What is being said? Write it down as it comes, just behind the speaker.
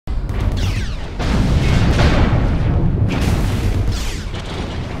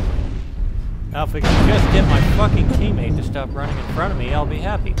Now, if I can just get my fucking teammate to stop running in front of me, I'll be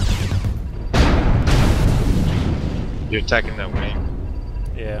happy. You're attacking that wing.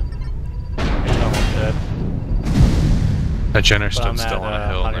 Yeah. It's almost dead. That Jenner But stood I'm still at, on a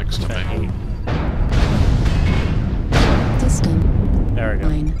hill next to me. heat. Distant. There we go.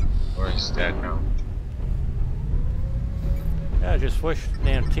 9. Or he's dead now. Yeah, I just wish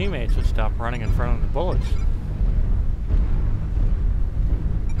damn teammates would stop running in front of the bullets.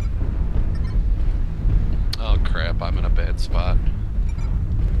 Oh crap, I'm in a bad spot.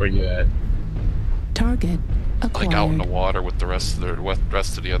 Where you at? Target acquired. Like out in the water with the rest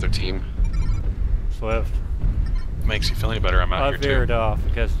of the other team. Swift. Makes you feel any better, I'm out I here veered too. off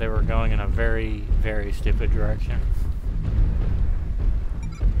because they were going in a very, very stupid direction.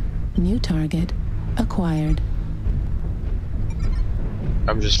 New target acquired.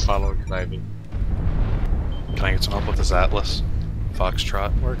 I'm just following Koniving. Can I get some help with this Atlas?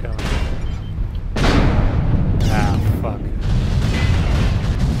 Foxtrot? We're coming. Ah, fuck.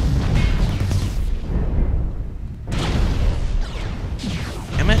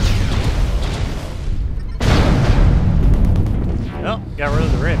 Damn it! Oh, got rid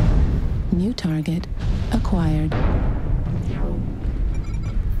of the rig. New target acquired.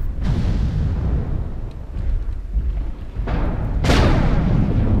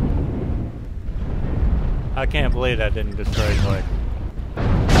 I can't believe that didn't destroy his leg.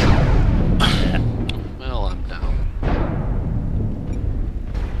 Well, I'm down.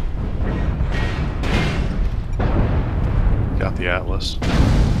 Got the Atlas.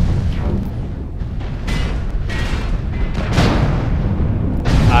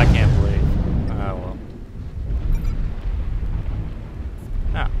 I can't believe. Oh well.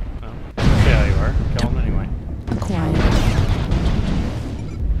 Ah, well. See how you are. Kill him anyway. Acquired.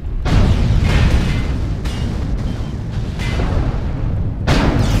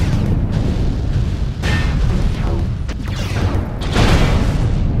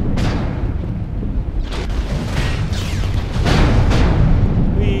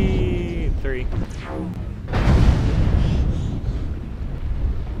 Wee 3.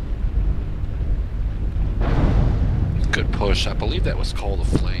 Good push. I believe that was called a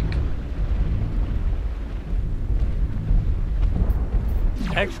flank.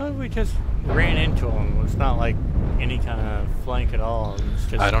 Actually, we just ran into him. It's not like any kind of flank at all. It's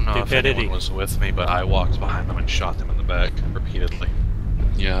just I don't know if stupidity. anyone was with me, but I walked behind them and shot them in the back repeatedly.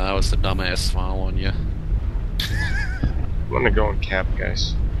 Yeah, that was the dumbass following you. I'm gonna go and cap,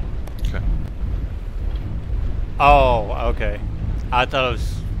 guys. Okay. Oh, okay. I thought it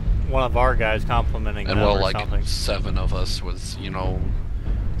was one of our guys complimenting And them well, or like something. 7 of us was,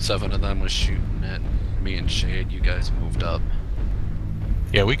 7 of them was shooting at me and Shade. You guys moved up.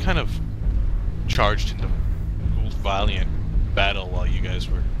 Yeah, we kind of charged into valiant battle while you guys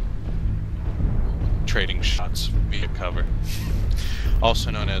were trading shots via cover.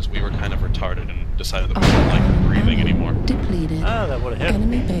 Also known as we were kind of retarded and decided that we didn't like breathing anymore. Depleted. Oh, that would have hit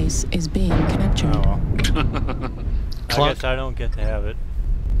him. Enemy base is being captured. Oh well. I Clunk. guess I don't get to have it.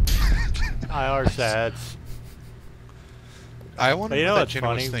 IR sads. I wonder But you know what what's that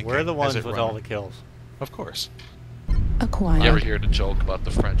Jenna was funny? thinking We're the as ones it with ran. all the kills. Of course. Acquired. You ever hear the joke about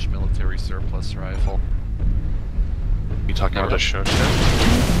the French military surplus rifle? You talking about the show shit?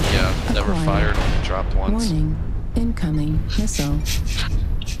 Yeah, never Acquired. fired, only dropped once. Warning. Incoming missile.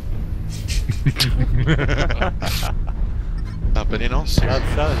 But in all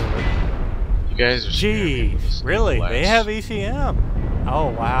seriousness, Outside of it. You guys are scaring me with this Jeez, really? little They ass. have ECM. Oh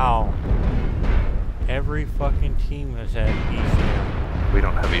wow. Every fucking team has had ECM. we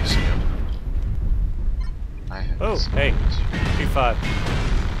don't have ECM. I have Oh, this. hey, P5.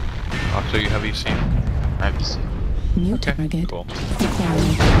 Octo, you have ECM? I have to see. New Okay, target cool.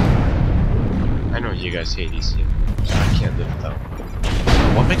 acquired. I know you guys hate ECM. I can't live without it.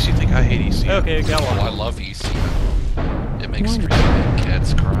 What makes you think I hate ECM? Okay, got Oh, I one. love ECM. It makes street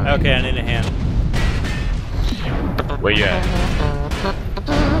cats cry. Okay, I need a hand. Where you at?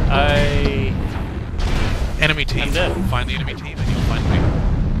 I... Enemy team. I'm dead. Find the enemy team and you'll find me.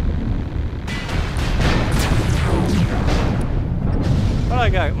 But I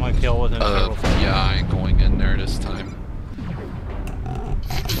got my kill within several seconds. Yeah, I ain't going in there this time.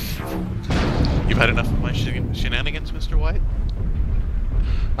 You've had enough of my shenanigans, Mr. White?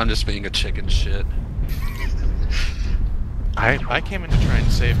 I'm just being a chicken shit. I came in to try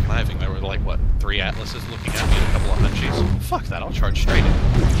and save Koniving. There were like, what, 3 Atlases looking at me and a couple of Hunchies. Fuck that, I'll charge straight in.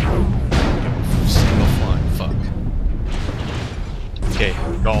 Single flying, fuck. Okay,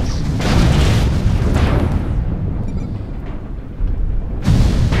 golf.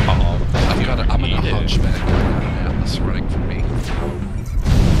 I'm in a hunchback. Atlas running from me.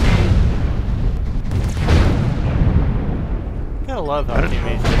 love how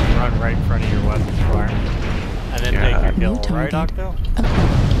teammates just run right in front of your weapons fire. And then take your New kill, right, target. Octo?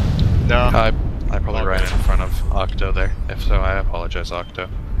 Acquired. No. I probably ran in front of Octo there. If so, I apologize, Octo.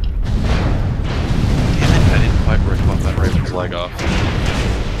 Damn it, I didn't quite rip off that Raven's leg off.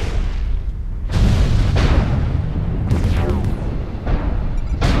 Level.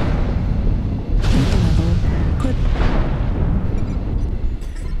 Good.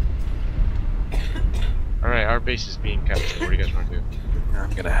 Alright, our base is being captured. What do you guys want to do? I'm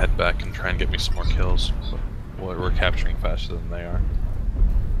gonna head back and try and get me some more kills. We're capturing faster than they are.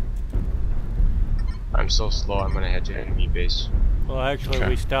 I'm so slow, I'm gonna head to enemy base. Well, actually, Okay.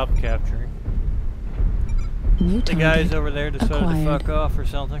 we stopped capturing. New The target. guys over there decided to acquired. fuck off or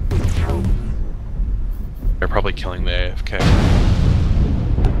something. They're probably killing the AFK.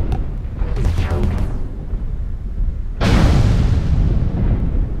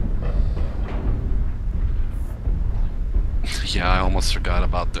 Yeah, I almost forgot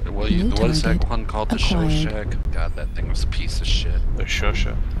about the. What New is that target one called? The show acquired. shack? God, that thing was a piece of shit. The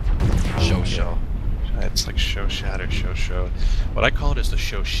Shosha. Show. It's like show shatter, show. What I call it is the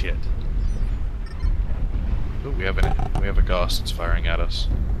show shit. Ooh, we have a ghost that's firing at us.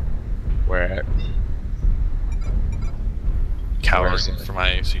 Where at? Where Cowering is it? from my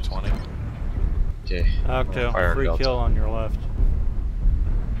AC-20. Okay. Octo, Fire free belt. kill on your left.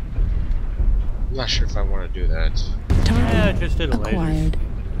 I'm not sure if I want to do that. Target. Yeah, just did a laser. acquired.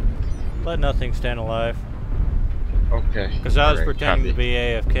 Let nothing stand alive. Okay. Because I was Alright, pretending to copy. be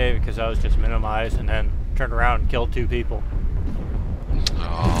AFK because I was just minimized and then turned around and killed 2 people.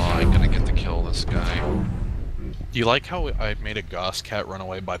 Oh, I'm gonna get to kill this guy. Do you like how I made a Gauss cat run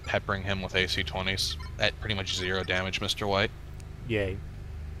away by peppering him with AC-20s at pretty much 0 damage, Mr. White? Yay.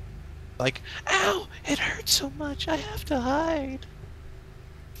 Like, ow, it hurts so much, I have to hide.